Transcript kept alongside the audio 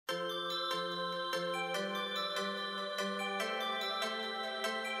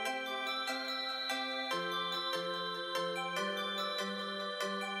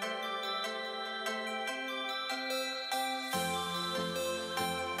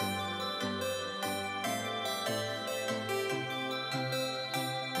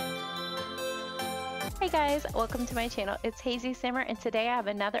Hey guys, welcome to my channel. It's Hazy Simmer, and today I have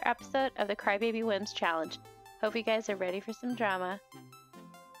another episode of the Crybaby Whims challenge. Hope you guys are ready for some drama.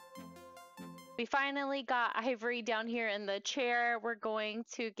 We finally got Ivory down here in the chair. We're going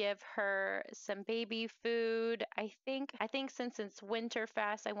to give her some baby food. I think since it's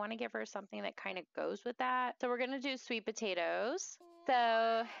Winterfest, I want to give her something that kind of goes with that. So we're going to do sweet potatoes.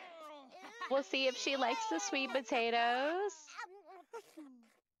 So we'll see if she likes the sweet potatoes.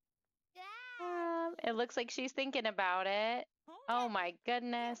 It looks like she's thinking about it. Oh my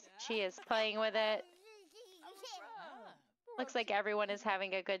goodness, she is playing with it. Looks like everyone is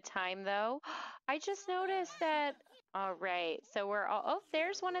having a good time though. I just noticed that. All right, so we're all, oh,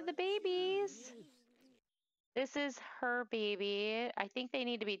 there's one of the babies. This is her baby. I think they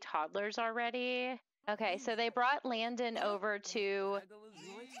need to be toddlers already. Okay, so they brought Landon over to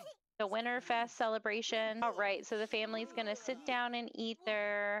the Winterfest celebration. All right, so the family's gonna sit down and eat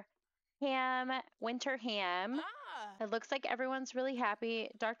their winter ham. It looks like everyone's really happy.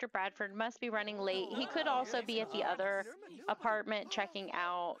 Dr. Bradford must be running late. He could also be at the other apartment checking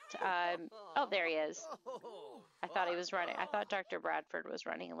out. Oh, there he is. I thought he was running. I thought Dr. Bradford was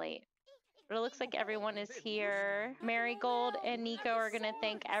running late. But it looks like everyone is here. Marigold and Nico are going to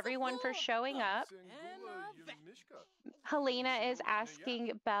thank everyone for showing up. Helena is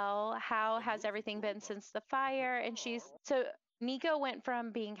asking Belle, how has everything been since the fire? And Nico went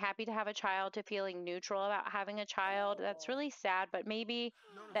from being happy to have a child to feeling neutral about having a child. That's really sad, but maybe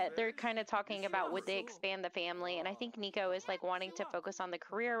that they're kind of talking about would they expand the family. And I think Nico is like wanting to focus on the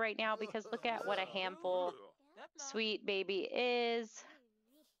career right now because look at what a handful sweet baby is.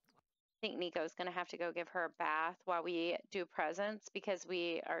 I think Nico's going to have to go give her a bath while we do presents because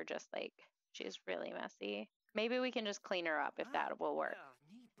we are just like, she's really messy. Maybe we can just clean her up if that will work.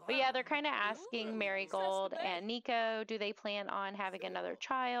 But yeah, they're kind of asking Marigold and Nico, do they plan on having another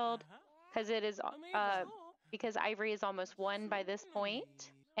child? Because Ivory is almost 1 by this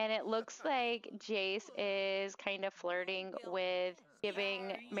point. And it looks like Jace is kind of flirting with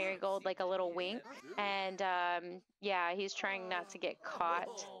giving Marigold like a little wink. And yeah, he's trying not to get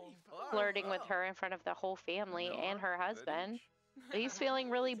caught flirting with her in front of the whole family and her husband. But he's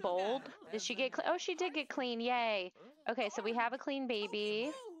feeling really bold. Did she get clean? Oh, she did get clean. Yay. Okay, so we have a clean baby.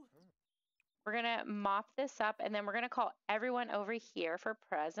 We're going to mop this up, and then we're going to call everyone over here for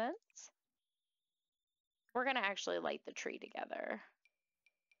presents. We're going to actually light the tree together.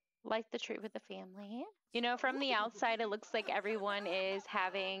 Light the tree with the family. You know, from the outside, it looks like everyone is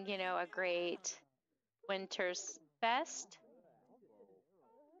having, you know, a great winter's fest.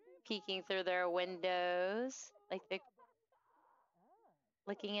 Peeking through their windows, like they're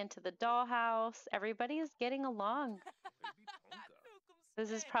looking into the dollhouse. Everybody is getting along. This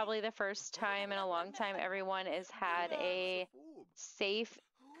is probably the first time in a long time everyone has had a safe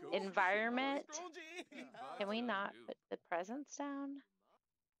environment. Can we not put the presents down?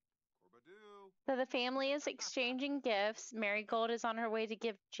 So the family is exchanging gifts. Marigold is on her way to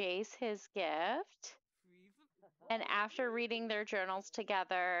give Jace his gift. And after reading their journals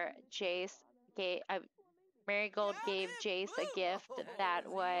together, Marigold gave Jace a gift that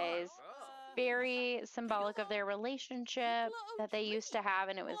was very symbolic of their relationship that they used to have,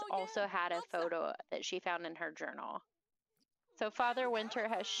 and it was also had a photo that she found in her journal. So Father Winter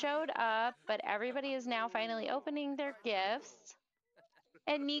has showed up, but everybody is now finally opening their gifts.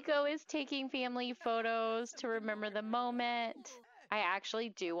 And Nico is taking family photos to remember the moment. I actually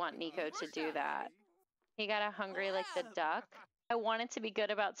do want Nico to do that. He got a hungry like the duck. I wanted to be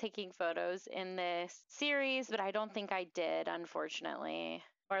good about taking photos in this series, but I don't think I did, unfortunately.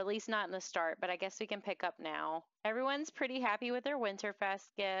 Or at least not in the start, but I guess we can pick up now. Everyone's pretty happy with their Winterfest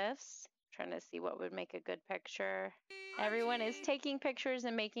gifts. Trying to see what would make a good picture. Everyone is taking pictures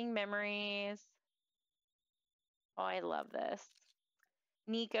and making memories. Oh, I love this.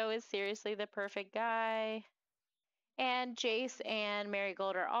 Nico is seriously the perfect guy. And Jace and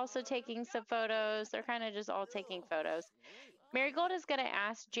Marigold are also taking some photos. They're kind of just all taking photos. Marigold is going to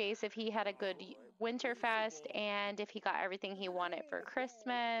ask Jace if he had a good Winterfest and if he got everything he wanted for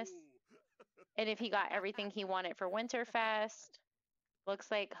Christmas. And if he got everything he wanted for Winterfest.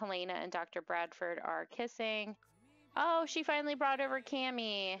 Looks like Helena and Dr. Bradford are kissing. Oh, she finally brought over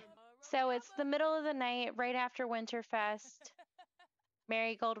Cammie. So it's the middle of the night, right after Winterfest.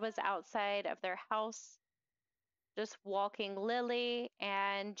 Marigold was outside of their house just walking Lily,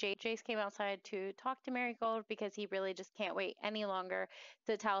 and Jace came outside to talk to Marigold because he really just can't wait any longer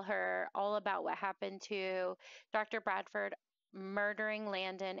to tell her all about what happened to Dr. Bradford murdering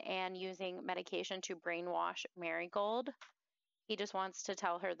Landon and using medication to brainwash Marigold. He just wants to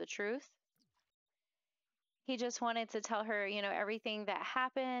tell her the truth. he just wanted to tell her, everything that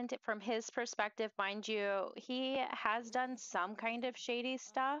happened from his perspective. Mind you, he has done some kind of shady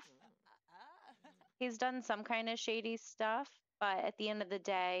stuff. He's done some kind of shady stuff, but at the end of the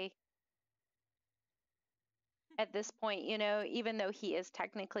day, at this point, even though he is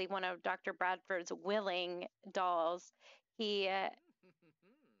technically one of Dr. Bradford's willing dolls, he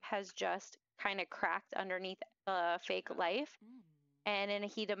has just kind of cracked underneath a fake life. And in a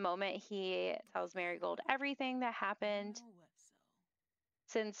heat of moment, he tells Marigold everything that happened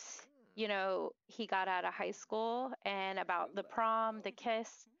since, he got out of high school, and about the prom, the kiss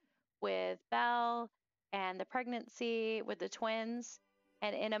with Belle, and the pregnancy with the twins.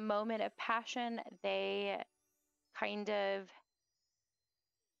 And in a moment of passion, they kind of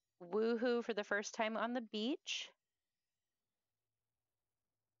woohoo for the first time on the beach.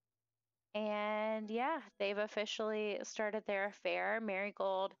 And yeah, they've officially started their affair.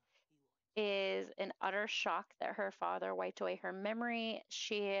 Marigold is in utter shock that her father wiped away her memory.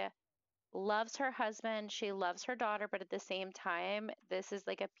 She loves her husband, she loves her daughter, but at the same time, this is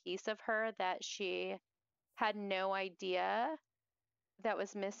like a piece of her that she had no idea that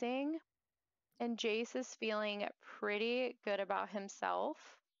was missing. And Jace is feeling pretty good about himself.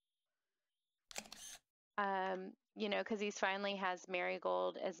 Because he's finally has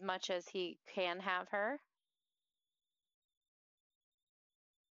Marigold as much as he can have her.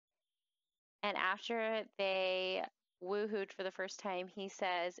 And after they woohooed for the first time, he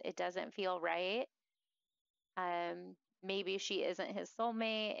says it doesn't feel right. Maybe she isn't his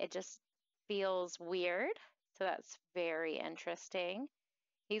soulmate. It just feels weird. So that's very interesting.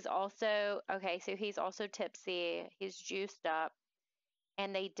 He's also, okay, so he's also tipsy. He's juiced up.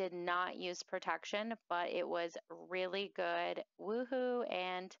 And they did not use protection, but it was really good. Woohoo.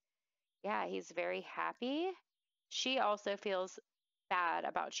 And yeah, he's very happy. She also feels bad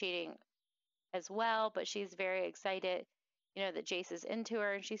about cheating as well, but she's very excited, that Jace is into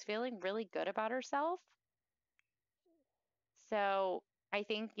her, and she's feeling really good about herself. So I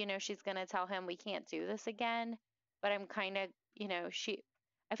think, she's going to tell him we can't do this again. But I'm kind of,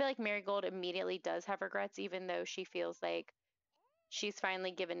 I feel like Marigold immediately does have regrets, even though she feels like she's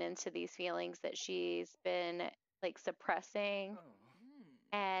finally given into these feelings that she's been like suppressing.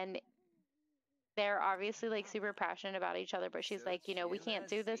 And they're obviously like super passionate about each other, but she's like, we can't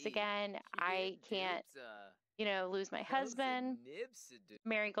do this again. I can't, lose my husband.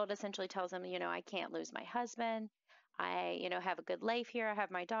 Marigold essentially tells him, I can't lose my husband. I, have a good life here. I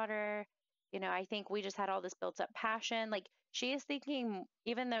have my daughter. I think we just had all this built up passion. Like, she is thinking,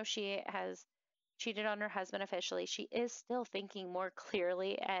 even though she has cheated on her husband officially, she is still thinking more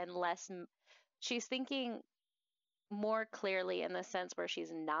clearly and less. She's thinking more clearly in the sense where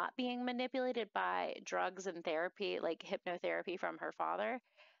she's not being manipulated by drugs and therapy, like hypnotherapy from her father.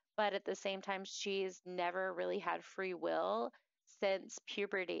 But at the same time, she's never really had free will since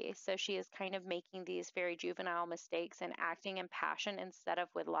puberty. So she is kind of making these very juvenile mistakes and acting in passion instead of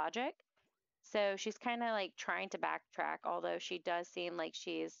with logic. So she's kind of like trying to backtrack, although she does seem like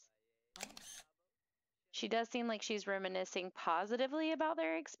she's reminiscing positively about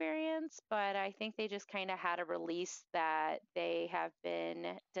their experience, but I think they just kind of had a release that they have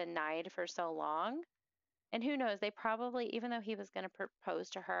been denied for so long. And who knows, they probably, even though he was going to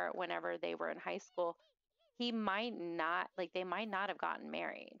propose to her whenever they were in high school, he might not, like, they might not have gotten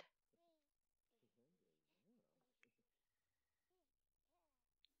married.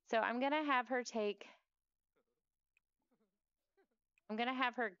 So I'm going to have her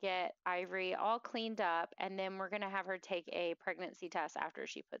get Ivory all cleaned up, and then we're going to have her take a pregnancy test after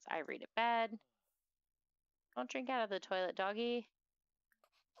she puts Ivory to bed. Don't drink out of the toilet, doggy.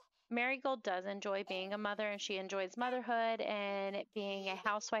 Marigold does enjoy being a mother, and she enjoys motherhood and being a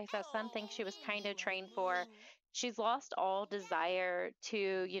housewife. That's something she was kind of trained for. She's lost all desire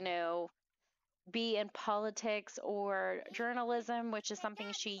to, be in politics or journalism, which is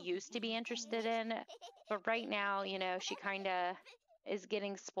something she used to be interested in. But right now, she kind of is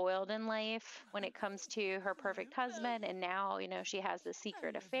getting spoiled in life when it comes to her perfect husband. And now, she has this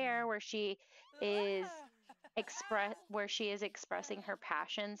secret affair where she is expressing her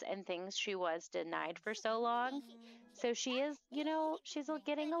passions and things she was denied for so long. So she is, she's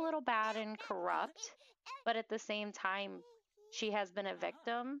getting a little bad and corrupt, but at the same time, she has been a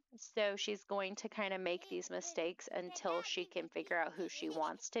victim. So she's going to kind of make these mistakes until she can figure out who she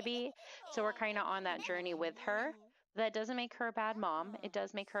wants to be. So we're kind of on that journey with her. That doesn't make her a bad mom. It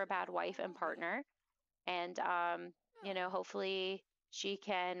does make her a bad wife and partner. And, hopefully she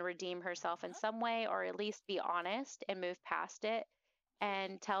can redeem herself in some way, or at least be honest and move past it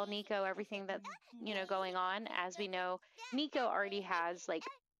and tell Nico everything that's, going on. As we know, Nico already has like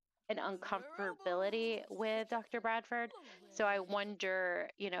an uncomfortability with Dr. Bradford. So I wonder,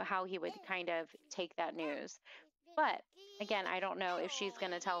 how he would kind of take that news. But again, I don't know if she's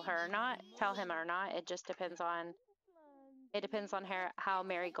going to tell him or not. It just depends on her, how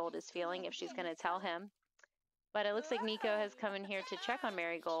Marigold is feeling, if she's going to tell him. But it looks like Nico has come in here to check on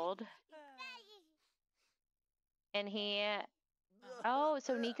Marigold. And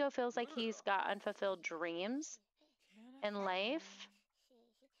so Nico feels like he's got unfulfilled dreams in life.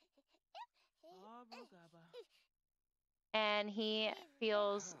 And he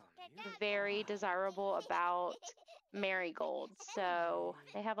feels very desirable about Marigold. So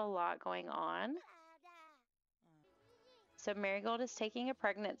they have a lot going on. So Marigold is taking a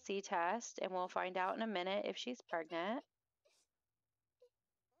pregnancy test, and we'll find out in a minute if she's pregnant.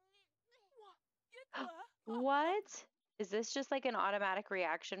 What? Is this just like an automatic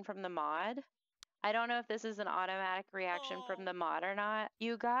reaction from the mod? I don't know if this is an automatic reaction from the mod or not.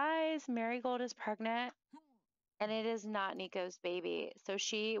 You guys, Marigold is pregnant, and it is not Nico's baby. So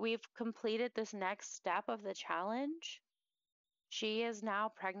we've completed this next step of the challenge. She is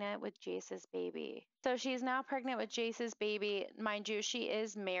now pregnant with Jace's baby. So she's now pregnant with Jace's baby. Mind you, she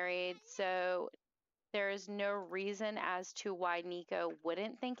is married, so there is no reason as to why Nico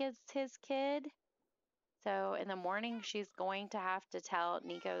wouldn't think it's his kid. So in the morning, she's going to have to tell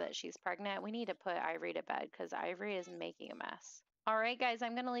Nico that she's pregnant. We need to put Ivory to bed because Ivory is making a mess. All right, guys,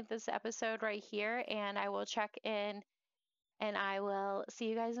 I'm going to leave this episode right here, and I will check in, and I will see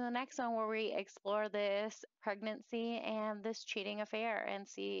you guys in the next one where we explore this pregnancy and this cheating affair and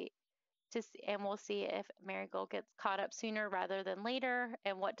we'll see if Marigold gets caught up sooner rather than later,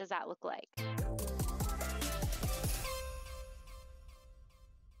 and what does that look like.